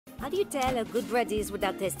How do you tell a good bread is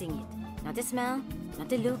without tasting it? Not the smell, not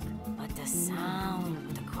the look, but the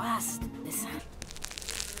sound, the crust, the sound.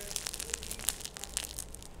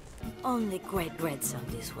 Only great bread sound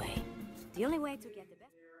this way. The only way to get the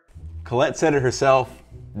best. Colette said it herself,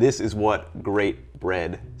 this is what great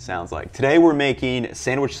bread sounds like. Today we're making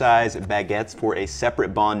sandwich-sized baguettes for a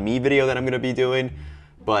separate banh mi video that I'm gonna be doing.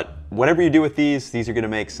 But whatever you do with these are gonna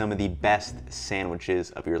make some of the best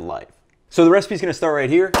sandwiches of your life. So the recipe's gonna start right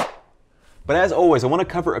here. But as always, I wanna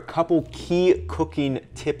cover a couple key cooking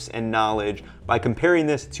tips and knowledge by comparing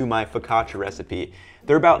this to my focaccia recipe.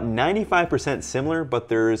 They're about 95% similar, but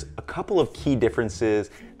there's a couple of key differences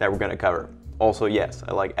that we're gonna cover. Also, yes,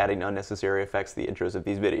 I like adding unnecessary effects to the intros of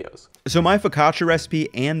these videos. So my focaccia recipe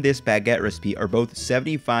and this baguette recipe are both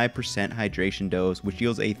 75% hydration doughs, which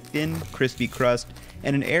yields a thin, crispy crust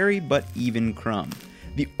and an airy but even crumb.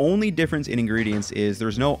 The only difference in ingredients is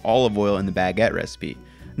there's no olive oil in the baguette recipe.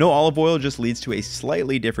 No olive oil just leads to a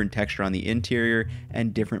slightly different texture on the interior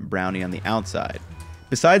and different browning on the outside.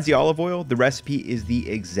 Besides the olive oil, the recipe is the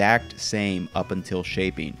exact same up until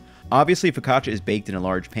shaping. Obviously, focaccia is baked in a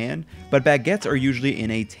large pan, but baguettes are usually in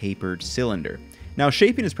a tapered cylinder. Now,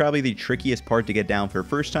 shaping is probably the trickiest part to get down for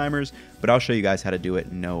first-timers, but I'll show you guys how to do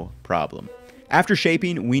it, no problem. After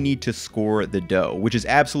shaping, we need to score the dough, which is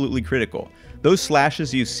absolutely critical. Those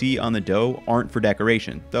slashes you see on the dough aren't for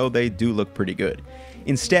decoration, though they do look pretty good.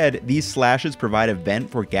 Instead, these slashes provide a vent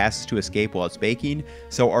for gases to escape while it's baking,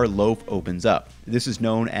 so our loaf opens up. This is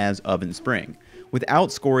known as oven spring.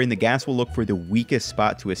 Without scoring, the gas will look for the weakest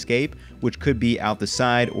spot to escape, which could be out the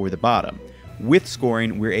side or the bottom. With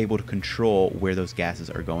scoring, we're able to control where those gases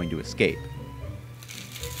are going to escape.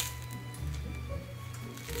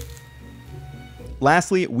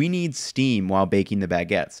 Lastly, we need steam while baking the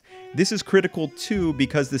baguettes. This is critical too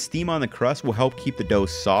because the steam on the crust will help keep the dough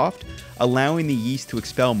soft, allowing the yeast to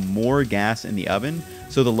expel more gas in the oven,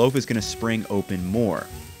 so the loaf is going to spring open more.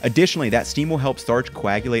 Additionally, that steam will help starch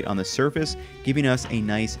coagulate on the surface, giving us a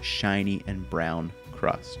nice shiny and brown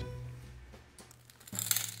crust.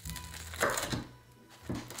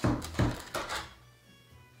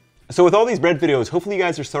 So with all these bread videos, hopefully you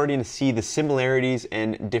guys are starting to see the similarities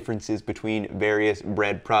and differences between various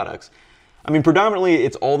bread products. I mean, predominantly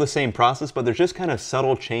it's all the same process, but there's just kind of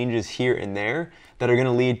subtle changes here and there that are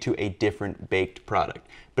gonna lead to a different baked product.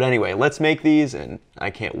 But anyway, let's make these, and I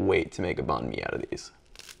can't wait to make a banh mi out of these.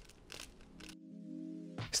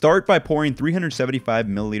 Start by pouring 375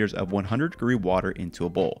 milliliters of 100-degree water into a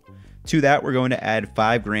bowl. To that, we're going to add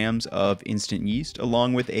 5 grams of instant yeast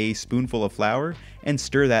along with a spoonful of flour and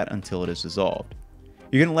stir that until it is dissolved.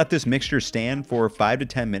 You're going to let this mixture stand for 5 to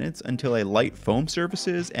 10 minutes until a light foam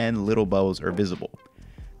surfaces and little bubbles are visible.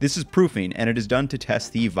 This is proofing, and it is done to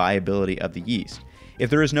test the viability of the yeast. If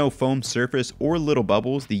there is no foam surface or little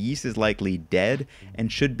bubbles, the yeast is likely dead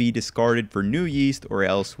and should be discarded for new yeast, or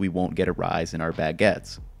else we won't get a rise in our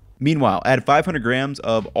baguettes. Meanwhile, add 500 grams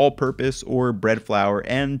of all-purpose or bread flour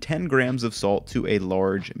and 10 grams of salt to a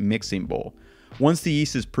large mixing bowl. Once the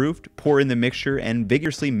yeast is proofed, pour in the mixture and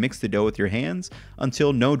vigorously mix the dough with your hands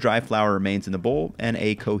until no dry flour remains in the bowl and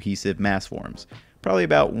a cohesive mass forms, probably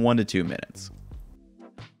about 1 to 2 minutes.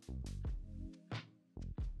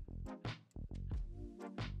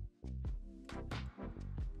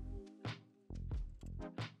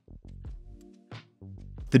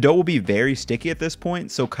 The dough will be very sticky at this point,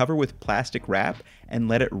 so cover with plastic wrap and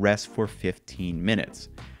let it rest for 15 minutes.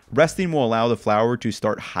 Resting will allow the flour to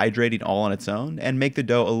start hydrating all on its own and make the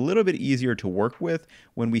dough a little bit easier to work with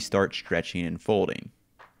when we start stretching and folding.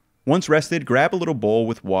 Once rested, grab a little bowl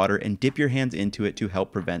with water and dip your hands into it to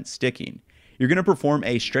help prevent sticking. You're going to perform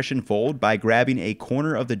a stretch and fold by grabbing a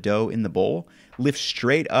corner of the dough in the bowl, lift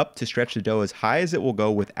straight up to stretch the dough as high as it will go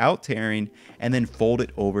without tearing, and then fold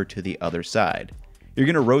it over to the other side. You're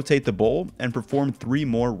going to rotate the bowl and perform 3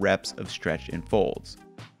 more reps of stretch and folds.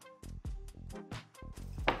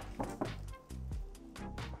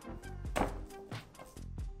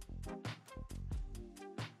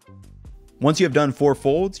 Once you have done 4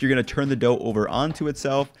 folds, you're going to turn the dough over onto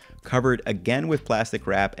itself, cover it again with plastic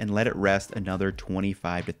wrap, and let it rest another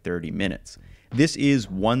 25 to 30 minutes. This is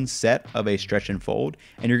 1 set of a stretch and fold,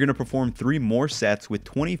 and you're going to perform 3 more sets with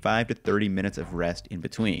 25 to 30 minutes of rest in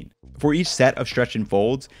between. For each set of stretch and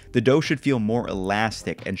folds, the dough should feel more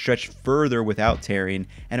elastic and stretch further without tearing,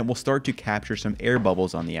 and it will start to capture some air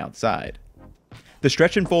bubbles on the outside. The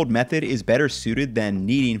stretch and fold method is better suited than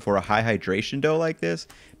kneading for a high hydration dough like this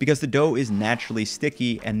because the dough is naturally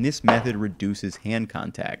sticky, and this method reduces hand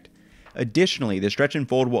contact. Additionally, the stretch and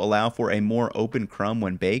fold will allow for a more open crumb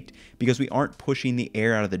when baked because we aren't pushing the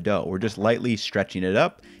air out of the dough. We're just lightly stretching it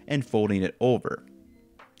up and folding it over.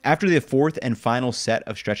 After the fourth and final set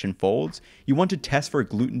of stretch and folds, you want to test for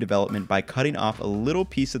gluten development by cutting off a little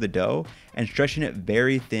piece of the dough and stretching it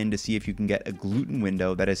very thin to see if you can get a gluten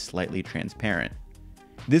window that is slightly transparent.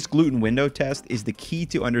 This gluten window test is the key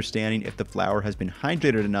to understanding if the flour has been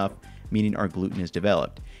hydrated enough, meaning our gluten is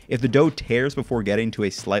developed. If the dough tears before getting to a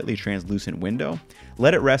slightly translucent window,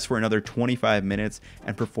 let it rest for another 25 minutes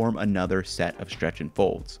and perform another set of stretch and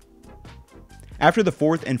folds. After the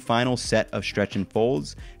fourth and final set of stretch and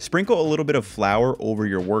folds, sprinkle a little bit of flour over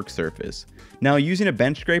your work surface. Now, using a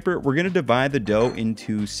bench scraper, we're going to divide the dough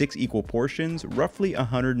into 6 equal portions, roughly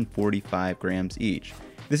 145 grams each.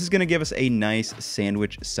 This is going to give us a nice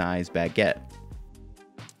sandwich size baguette.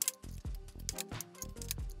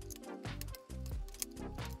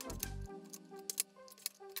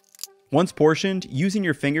 Once portioned, using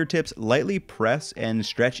your fingertips, lightly press and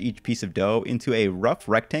stretch each piece of dough into a rough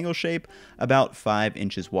rectangle shape about 5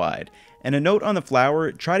 inches wide. And a note on the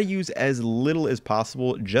flour, try to use as little as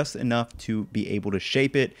possible, just enough to be able to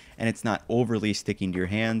shape it and it's not overly sticking to your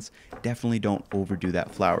hands. Definitely don't overdo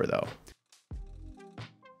that flour though.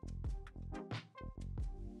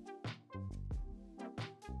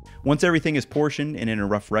 Once everything is portioned and in a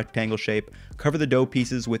rough rectangle shape, cover the dough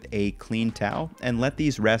pieces with a clean towel and let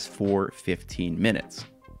these rest for 15 minutes.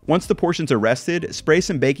 Once the portions are rested, spray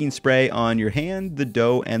some baking spray on your hand, the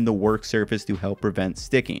dough, and the work surface to help prevent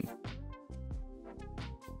sticking.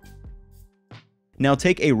 Now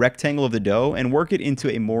take a rectangle of the dough and work it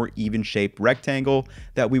into a more even shaped rectangle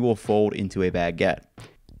that we will fold into a baguette.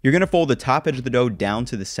 You're going to fold the top edge of the dough down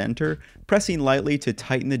to the center, pressing lightly to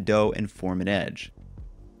tighten the dough and form an edge.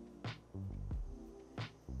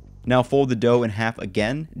 Now fold the dough in half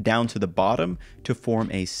again, down to the bottom to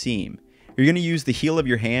form a seam. You're going to use the heel of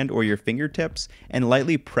your hand or your fingertips and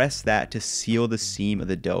lightly press that to seal the seam of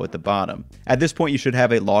the dough at the bottom. At this point, you should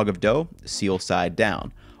have a log of dough, seal side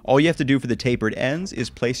down. All you have to do for the tapered ends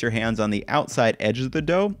is place your hands on the outside edges of the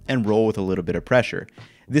dough and roll with a little bit of pressure.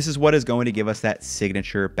 This is what is going to give us that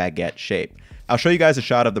signature baguette shape. I'll show you guys a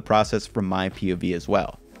shot of the process from my POV as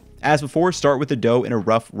well. As before, start with the dough in a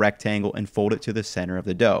rough rectangle and fold it to the center of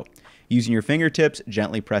the dough. Using your fingertips,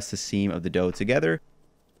 gently press the seam of the dough together.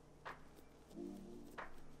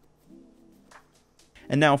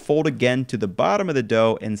 And now fold again to the bottom of the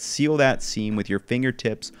dough and seal that seam with your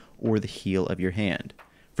fingertips or the heel of your hand.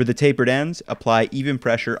 For the tapered ends, apply even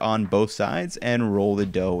pressure on both sides and roll the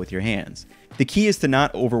dough with your hands. The key is to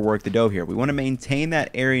not overwork the dough here. We want to maintain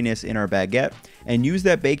that airiness in our baguette and use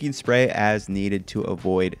that baking spray as needed to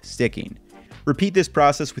avoid sticking. Repeat this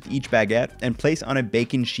process with each baguette and place on a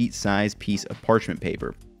baking sheet size piece of parchment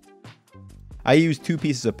paper. I use 2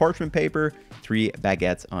 pieces of parchment paper, 3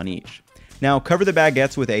 baguettes on each. Now cover the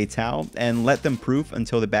baguettes with a towel and let them proof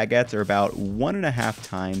until the baguettes are about 1.5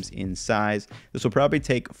 times in size. This will probably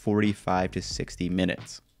take 45 to 60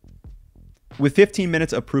 minutes. With 15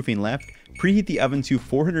 minutes of proofing left, preheat the oven to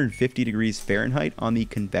 450 degrees Fahrenheit on the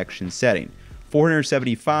convection setting,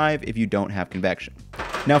 475 if you don't have convection.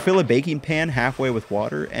 Now fill a baking pan halfway with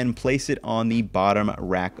water and place it on the bottom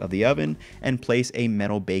rack of the oven and place a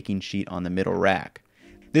metal baking sheet on the middle rack.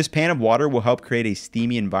 This pan of water will help create a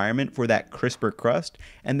steamy environment for that crisper crust,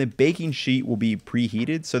 and the baking sheet will be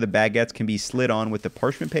preheated so the baguettes can be slid on with the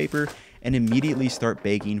parchment paper and immediately start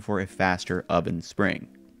baking for a faster oven spring.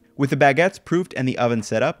 With the baguettes proofed and the oven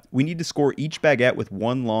set up, we need to score each baguette with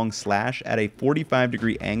one long slash at a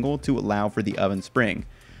 45-degree angle to allow for the oven spring.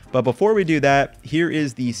 But before we do that, here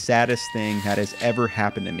is the saddest thing that has ever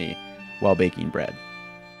happened to me while baking bread.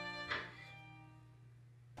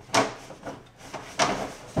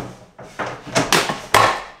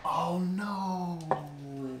 Oh no!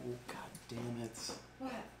 God damn it.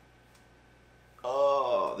 What?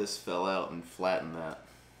 Oh, this fell out and flattened that.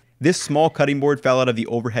 This small cutting board fell out of the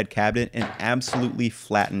overhead cabinet and absolutely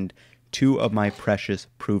flattened 2 of my precious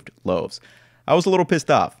proofed loaves. I was a little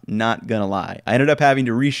pissed off, not gonna lie. I ended up having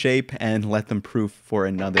to reshape and let them proof for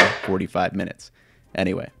another 45 minutes.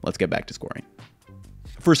 Anyway, let's get back to scoring.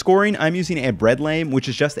 For scoring, I'm using a bread lame, which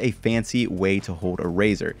is just a fancy way to hold a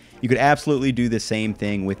razor. You could absolutely do the same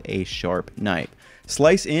thing with a sharp knife.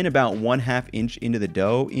 Slice in about 1/2 inch into the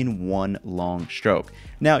dough in one long stroke.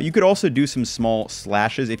 Now, you could also do some small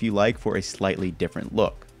slashes if you like for a slightly different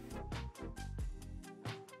look.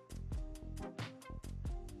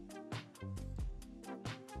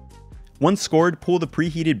 Once scored, pull the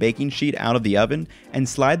preheated baking sheet out of the oven and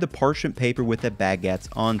slide the parchment paper with the baguettes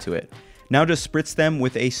onto it. Now just spritz them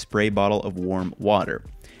with a spray bottle of warm water.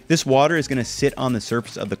 This water is going to sit on the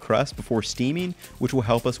surface of the crust before steaming, which will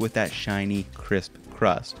help us with that shiny, crisp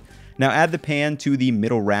crust. Now add the pan to the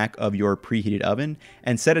middle rack of your preheated oven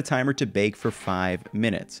and set a timer to bake for 5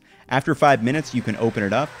 minutes. After 5 minutes, you can open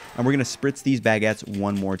it up, and we're gonna spritz these baguettes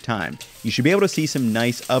one more time. You should be able to see some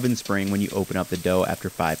nice oven spring when you open up the dough after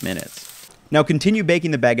 5 minutes. Now continue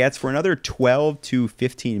baking the baguettes for another 12 to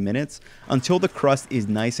 15 minutes until the crust is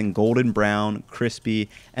nice and golden brown, crispy,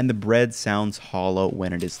 and the bread sounds hollow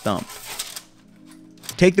when it is thumped.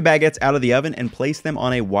 Take the baguettes out of the oven and place them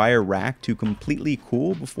on a wire rack to completely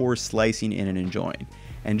cool before slicing in and enjoying.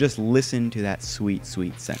 And just listen to that sweet,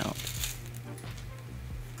 sweet sound.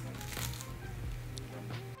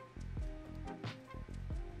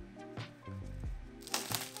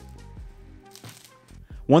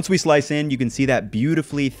 Once we slice in, you can see that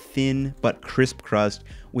beautifully thin but crisp crust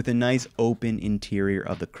with a nice open interior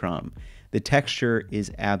of the crumb. The texture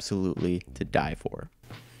is absolutely to die for.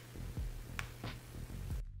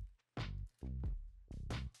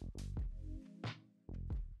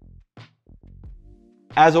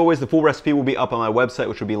 As always, the full recipe will be up on my website,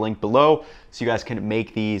 which will be linked below, so you guys can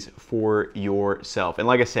make these for yourself. And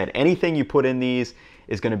like I said, anything you put in these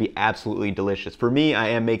is gonna be absolutely delicious. For me, I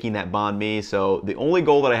am making that banh mi, so the only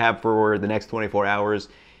goal that I have for the next 24 hours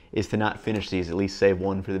is to not finish these, at least save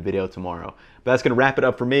one for the video tomorrow. But that's gonna wrap it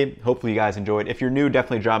up for me. Hopefully you guys enjoyed. If you're new,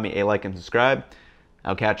 definitely drop me a like and subscribe.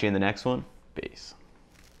 I'll catch you in the next one. Peace.